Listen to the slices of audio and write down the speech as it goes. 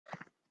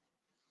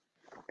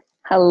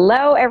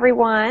Hello,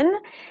 everyone.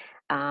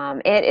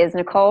 It is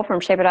Nicole from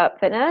Shape It Up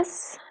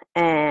Fitness,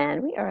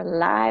 and we are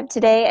live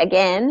today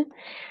again.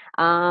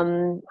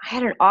 I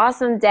had an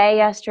awesome day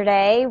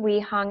yesterday. We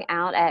hung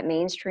out at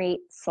Main Street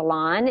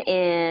Salon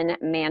in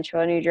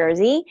Mantua, New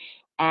Jersey,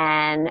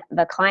 and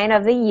the client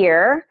of the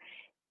year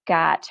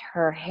got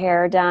her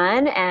hair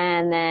done,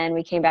 and then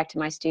we came back to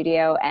my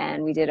studio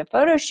and we did a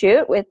photo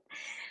shoot with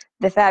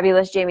the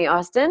fabulous Jamie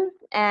Austin,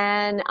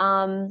 and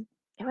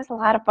it was a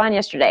lot of fun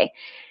yesterday.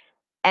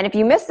 And if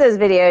you missed those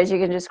videos, you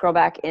can just scroll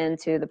back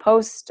into the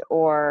post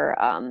or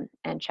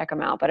and check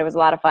them out. But it was a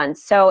lot of fun.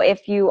 So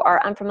if you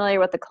are unfamiliar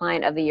with the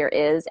client of the year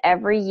is,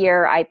 every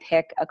year I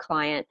pick a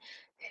client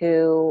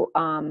who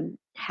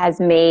has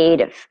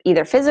made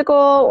either physical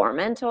or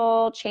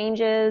mental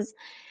changes,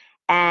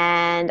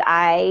 and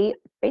I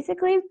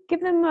basically give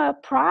them a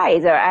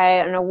prize or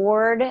an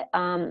award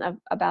of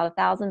about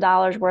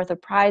 $1,000 worth of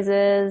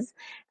prizes.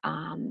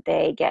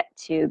 They get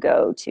to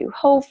go to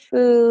Whole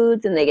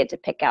Foods, and they get to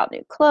pick out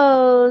new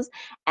clothes,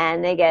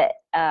 and they get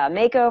a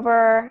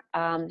makeover,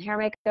 hair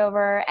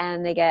makeover,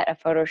 and they get a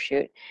photo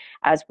shoot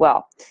as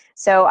well.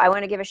 So I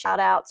want to give a shout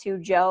out to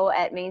Joe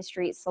at Main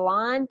Street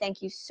Salon.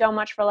 Thank you so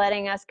much for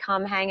letting us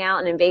come hang out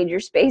and invade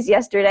your space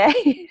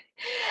yesterday.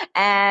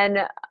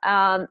 And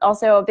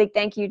also a big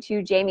thank you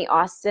to Jamie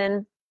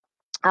Austin.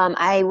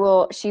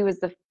 She was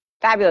the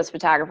fabulous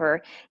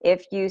photographer.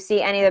 If you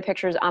see any of the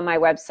pictures on my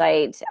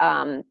website,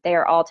 they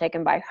are all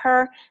taken by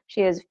her.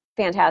 She is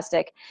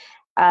fantastic.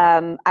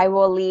 I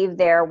will leave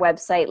their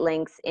website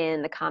links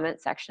in the comment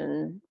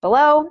section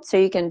below, so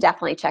you can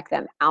definitely check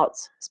them out,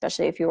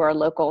 especially if you are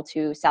local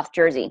to South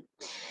Jersey.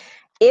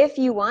 If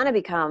you want to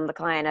become the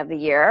client of the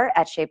year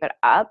at Shape It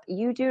Up,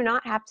 you do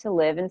not have to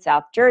live in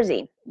South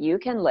Jersey. You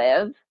can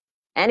live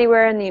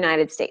anywhere in the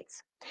United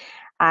States.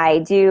 I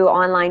do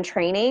online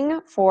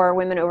training for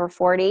women over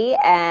 40,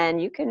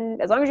 and you can,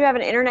 as long as you have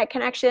an internet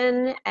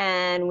connection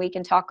and we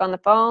can talk on the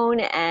phone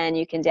and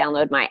you can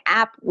download my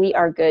app, we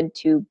are good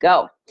to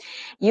go.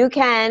 You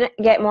can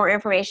get more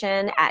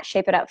information at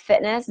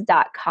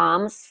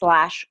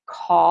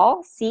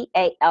shapeitupfitness.com/call,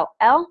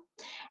 C-A-L-L,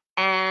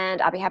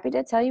 and I'll be happy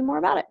to tell you more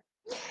about it.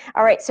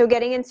 All right, so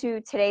getting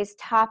into today's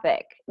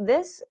topic,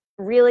 this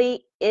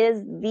really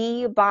is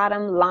the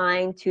bottom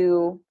line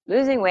to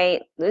losing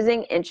weight,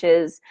 losing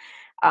inches,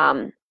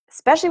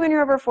 especially when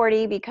you're over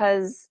 40,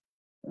 because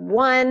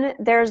one,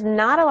 there's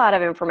not a lot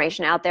of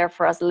information out there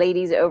for us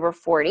ladies over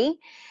 40.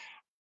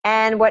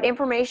 And what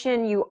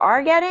information you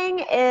are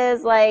getting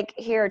is like,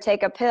 here,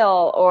 take a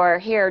pill, or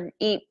here,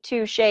 eat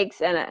 2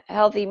 shakes and a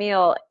healthy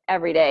meal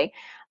every day.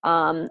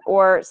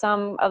 Or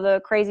some of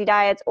the crazy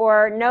diets,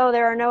 or no,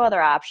 there are no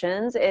other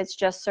options. It's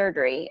just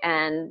surgery.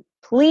 And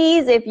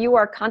please, if you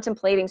are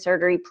contemplating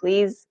surgery,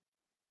 please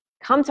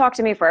come talk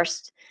to me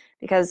first,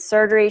 because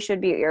surgery should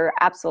be your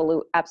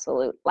absolute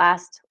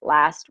last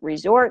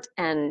resort.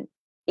 And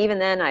even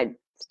then, I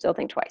still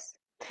think twice.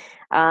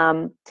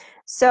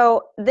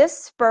 So this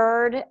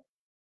spurred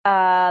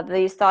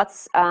these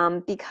thoughts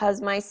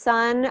because my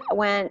son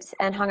went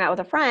and hung out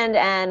with a friend,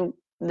 and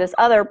this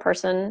other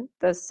person,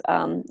 he's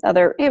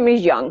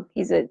young,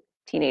 he's a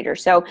teenager.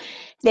 So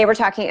they were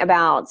talking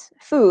about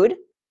food,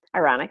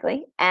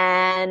 ironically,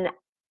 and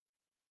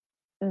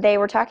they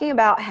were talking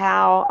about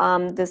how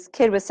this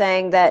kid was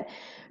saying that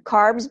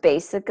carbs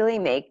basically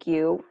make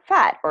you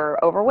fat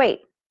or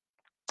overweight.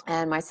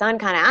 And my son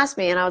kind of asked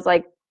me, and I was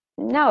like,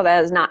 no,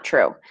 that is not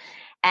true.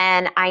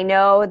 And I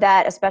know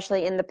that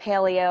especially in the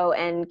paleo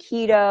and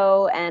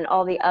keto and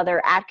all the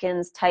other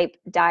Atkins type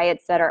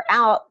diets that are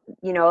out,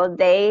 you know,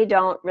 they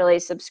don't really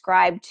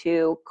subscribe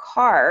to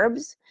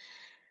carbs.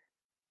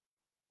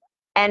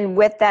 And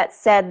with that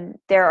said,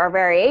 there are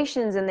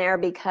variations in there,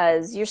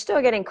 because you're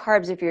still getting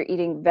carbs if you're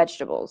eating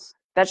vegetables.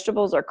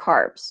 Vegetables are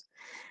carbs.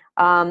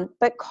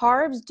 But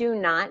carbs do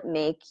not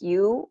make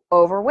you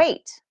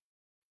overweight.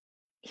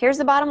 Here's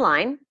the bottom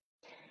line.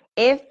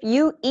 If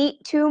you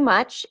eat too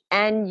much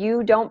and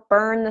you don't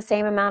burn the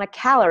same amount of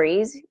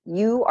calories,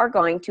 you are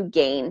going to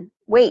gain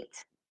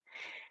weight.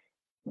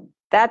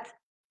 That's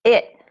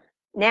it.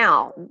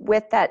 Now,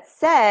 with that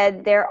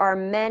said, there are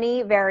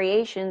many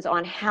variations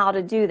on how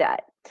to do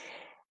that.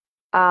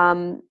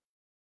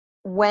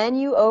 When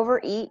you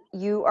overeat,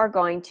 you are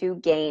going to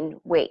gain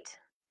weight.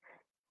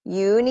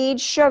 You need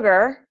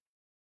sugar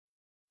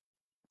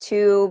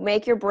to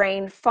make your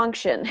brain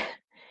function.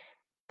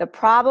 The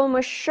problem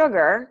with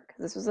sugar,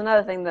 because this was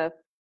another thing the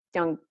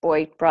young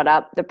boy brought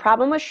up, the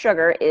problem with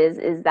sugar is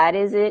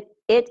it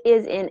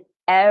is in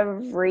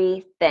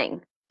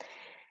everything.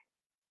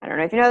 I don't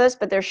know if you know this,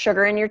 but there's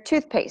sugar in your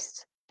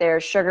toothpaste.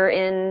 There's sugar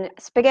in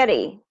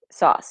spaghetti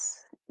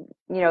sauce.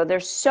 You know,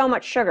 there's so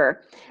much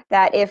sugar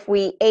that if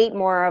we ate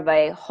more of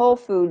a whole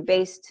food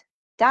based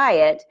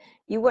diet,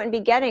 you wouldn't be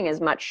getting as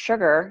much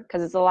sugar,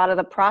 because it's a lot of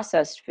the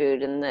processed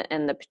food and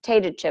the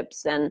potato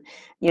chips and,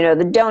 you know,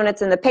 the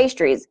donuts and the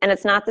pastries. And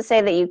it's not to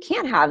say that you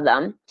can't have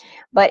them,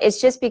 but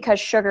it's just because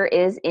sugar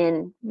is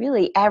in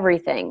really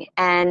everything.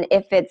 And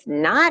if it's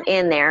not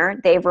in there,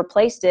 they've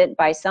replaced it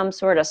by some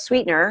sort of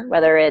sweetener,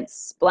 whether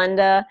it's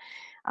Splenda,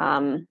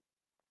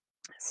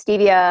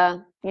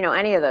 stevia,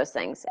 any of those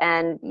things.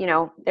 And,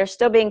 they're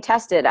still being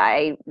tested.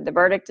 The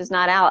verdict is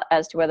not out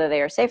as to whether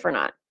they are safe or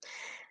not.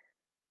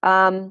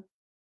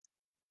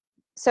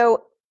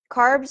 So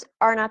carbs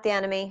are not the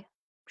enemy.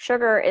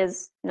 Sugar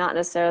is not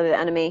necessarily the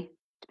enemy,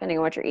 depending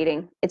on what you're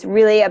eating. It's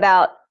really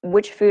about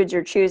which foods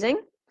you're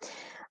choosing.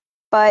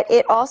 But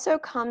it also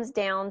comes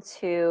down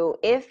to,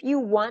 if you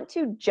want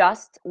to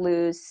just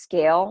lose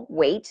scale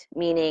weight,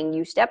 meaning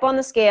you step on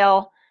the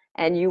scale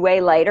and you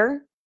weigh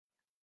lighter,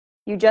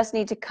 you just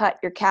need to cut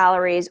your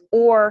calories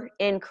or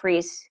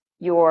increase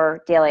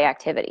your daily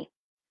activity.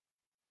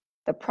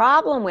 The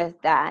problem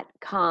with that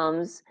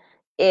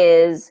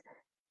is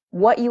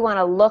what you want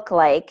to look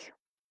like,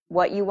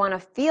 what you want to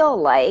feel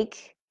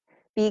like,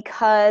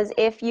 because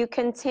if you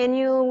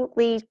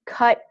continually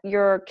cut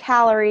your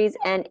calories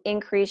and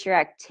increase your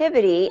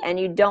activity and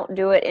you don't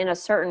do it in a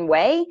certain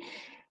way,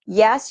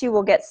 yes, you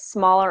will get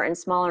smaller and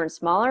smaller and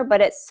smaller,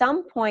 but at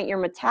some point your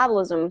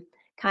metabolism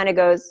kind of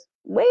goes,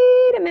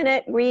 wait a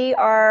minute, we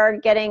are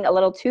getting a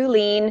little too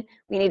lean,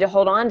 we need to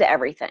hold on to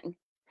everything.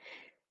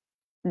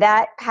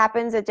 That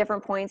happens at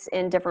different points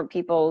in different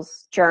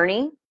people's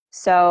journey.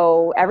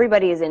 So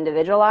everybody is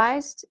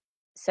individualized.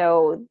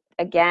 So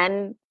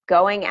again,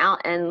 going out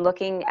and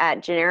looking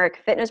at generic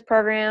fitness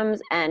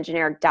programs and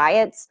generic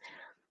diets,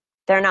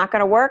 they're not going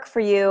to work for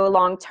you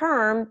long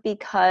term,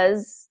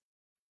 because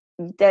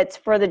that's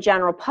for the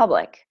general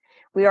public.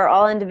 We are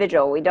all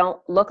individual. We don't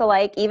look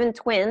alike. Even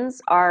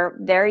twins are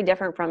very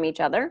different from each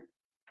other.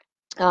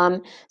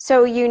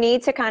 So you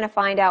need to kind of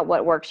find out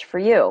what works for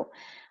you.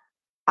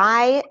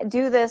 I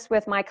do this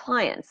with my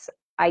clients.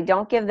 I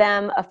don't give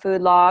them a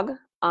food log.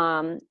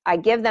 I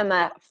give them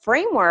a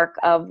framework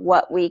of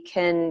what we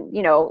can,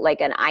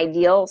 like an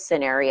ideal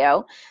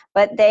scenario,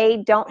 but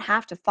they don't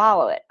have to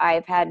follow it.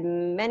 I've had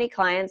many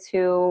clients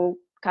who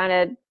kind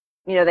of,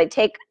 they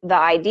take the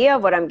idea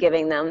of what I'm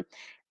giving them,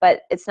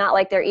 but it's not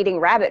like they're eating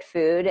rabbit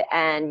food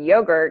and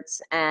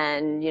yogurts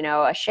and,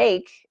 a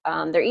shake.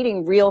 They're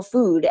eating real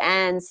food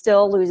and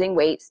still losing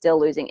weight, still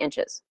losing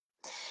inches.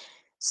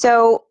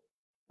 So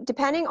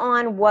depending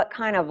on what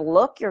kind of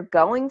look you're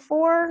going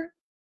for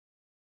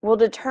will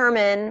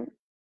determine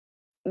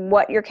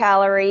what your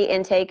calorie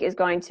intake is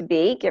going to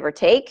be, give or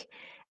take,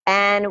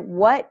 and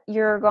what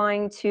you're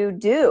going to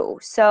do.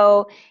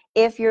 So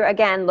if you're,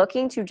 again,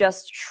 looking to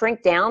just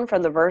shrink down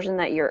from the version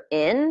that you're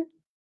in,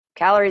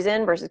 calories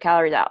in versus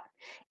calories out.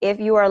 If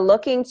you are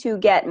looking to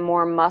get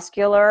more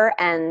muscular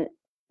and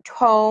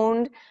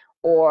toned,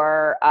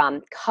 or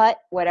cut,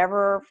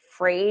 whatever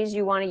phrase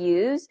you want to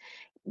use,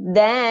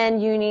 then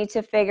you need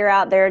to figure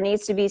out there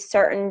needs to be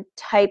certain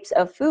types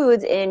of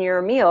foods in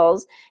your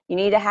meals. You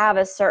need to have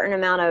a certain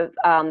amount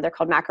of, they're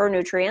called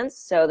macronutrients,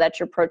 so that's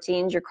your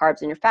proteins, your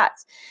carbs, and your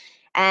fats.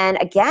 And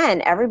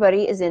again,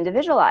 everybody is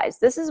individualized.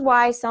 This is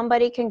why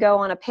somebody can go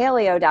on a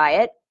paleo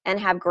diet and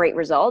have great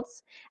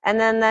results, and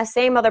then the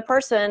same other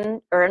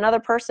person or another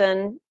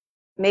person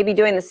maybe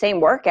doing the same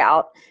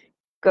workout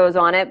goes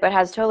on it but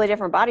has totally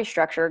different body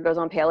structure, goes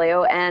on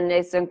paleo, and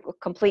it's a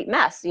complete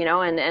mess,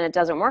 and it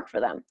doesn't work for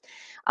them.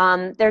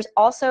 There's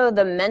also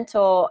the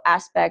mental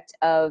aspect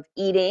of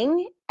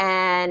eating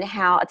and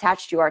how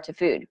attached you are to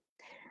food.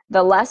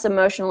 The less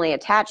emotionally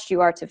attached you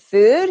are to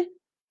food,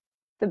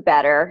 the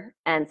better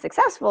and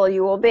successful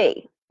you will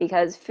be,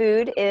 because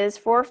food is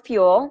for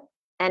fuel.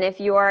 And if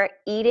you are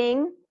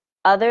eating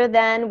other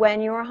than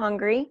when you are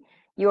hungry,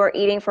 you are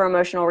eating for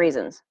emotional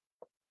reasons.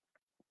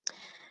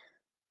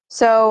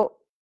 So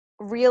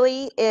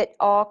really, it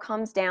all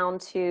comes down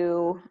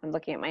to, I'm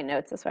looking at my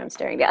notes, that's why I'm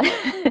staring down.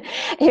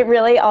 It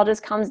really all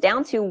just comes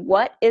down to,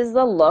 what is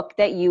the look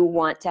that you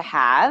want to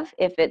have,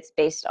 if it's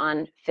based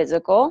on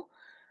physical,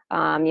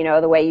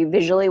 the way you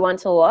visually want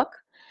to look.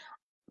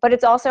 But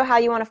it's also how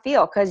you want to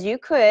feel, because you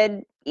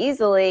could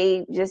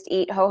easily just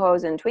eat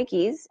Ho-Hos and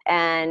Twinkies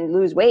and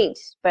lose weight,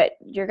 but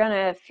you're going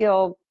to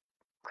feel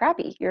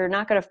crappy. You're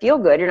not going to feel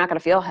good. You're not going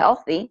to feel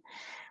healthy.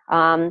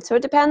 So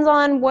it depends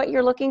on what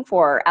you're looking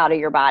for out of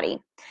your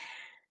body.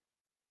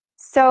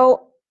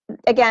 So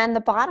again, the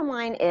bottom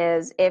line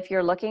is, if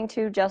you're looking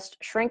to just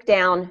shrink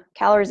down,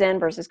 calories in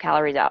versus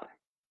calories out.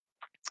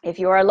 If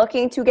you are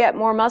looking to get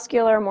more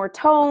muscular, more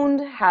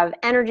toned, have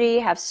energy,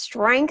 have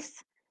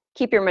strength,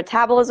 keep your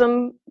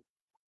metabolism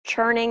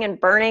churning and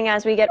burning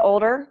as we get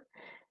older,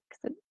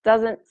 because it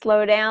doesn't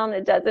slow down,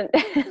 it doesn't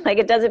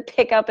it doesn't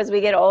pick up as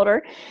we get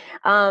older.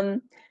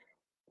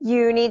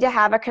 You need to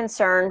have a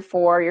concern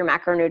for your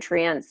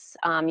macronutrients.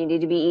 You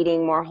need to be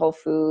eating more whole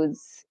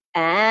foods,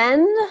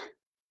 and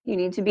you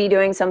need to be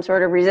doing some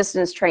sort of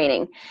resistance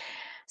training.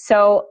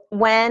 So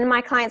when my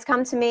clients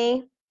come to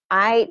me,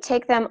 I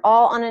take them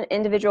all on an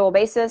individual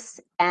basis,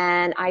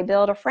 and I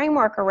build a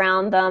framework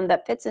around them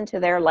that fits into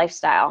their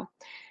lifestyle.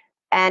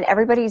 And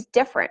everybody's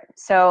different.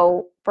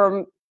 So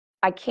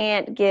I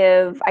can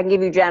give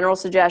you general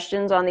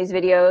suggestions on these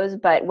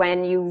videos, but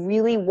when you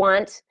really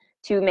want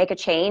to make a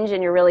change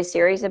and you're really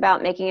serious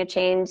about making a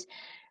change,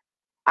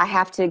 I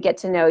have to get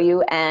to know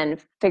you and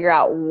figure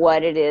out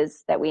what it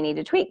is that we need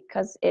to tweak,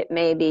 because it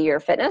may be your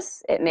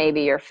fitness, it may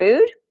be your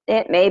food,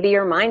 it may be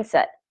your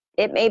mindset,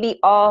 It may be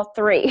all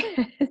three,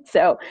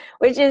 so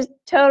which is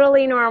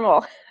totally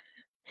normal.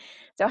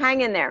 So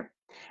hang in there.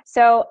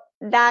 So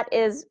that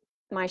is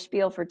my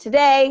spiel for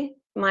today.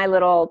 My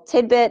little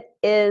tidbit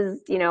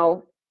is,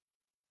 you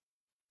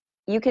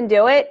can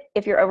do it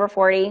if you're over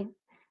 40.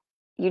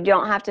 You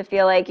don't have to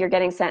feel like you're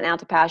getting sent out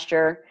to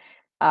pasture.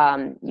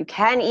 You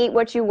can eat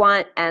what you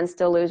want and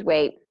still lose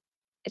weight.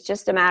 It's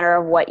just a matter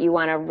of what you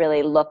want to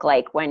really look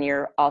like when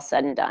you're all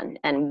said and done,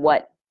 and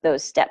what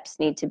those steps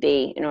need to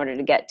be in order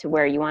to get to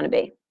where you want to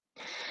be.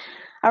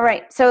 All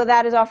right, so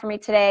that is all for me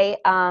today.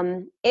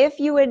 If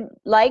you would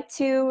like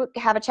to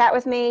have a chat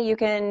with me, you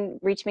can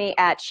reach me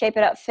at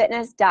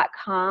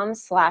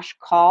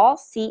shapeitupfitness.com/call,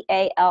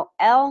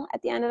 CALL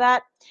at the end of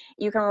that.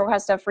 You can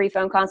request a free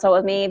phone consult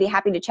with me. I'd be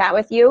happy to chat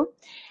with you.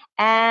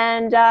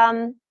 And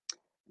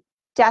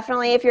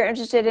definitely, if you're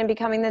interested in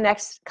becoming the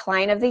next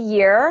client of the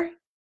year,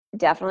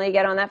 definitely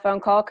get on that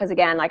phone call, because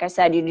again, like I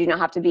said, you do not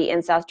have to be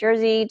in South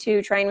Jersey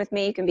to train with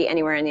me. You can be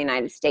anywhere in the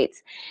United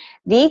States.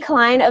 The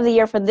client of the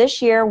year for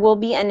this year will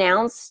be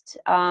announced,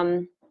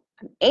 I'm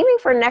aiming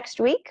for next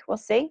week. We'll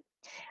see.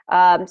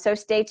 So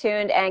stay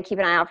tuned and keep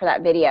an eye out for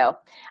that video.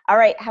 All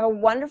right, have a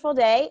wonderful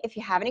day. If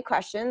you have any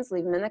questions,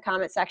 leave them in the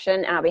comment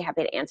section and I'll be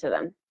happy to answer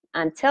them.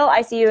 Until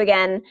I see you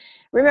again,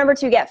 remember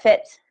to get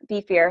fit, be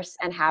fierce,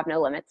 and have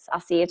no limits. I'll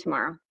see you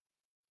tomorrow.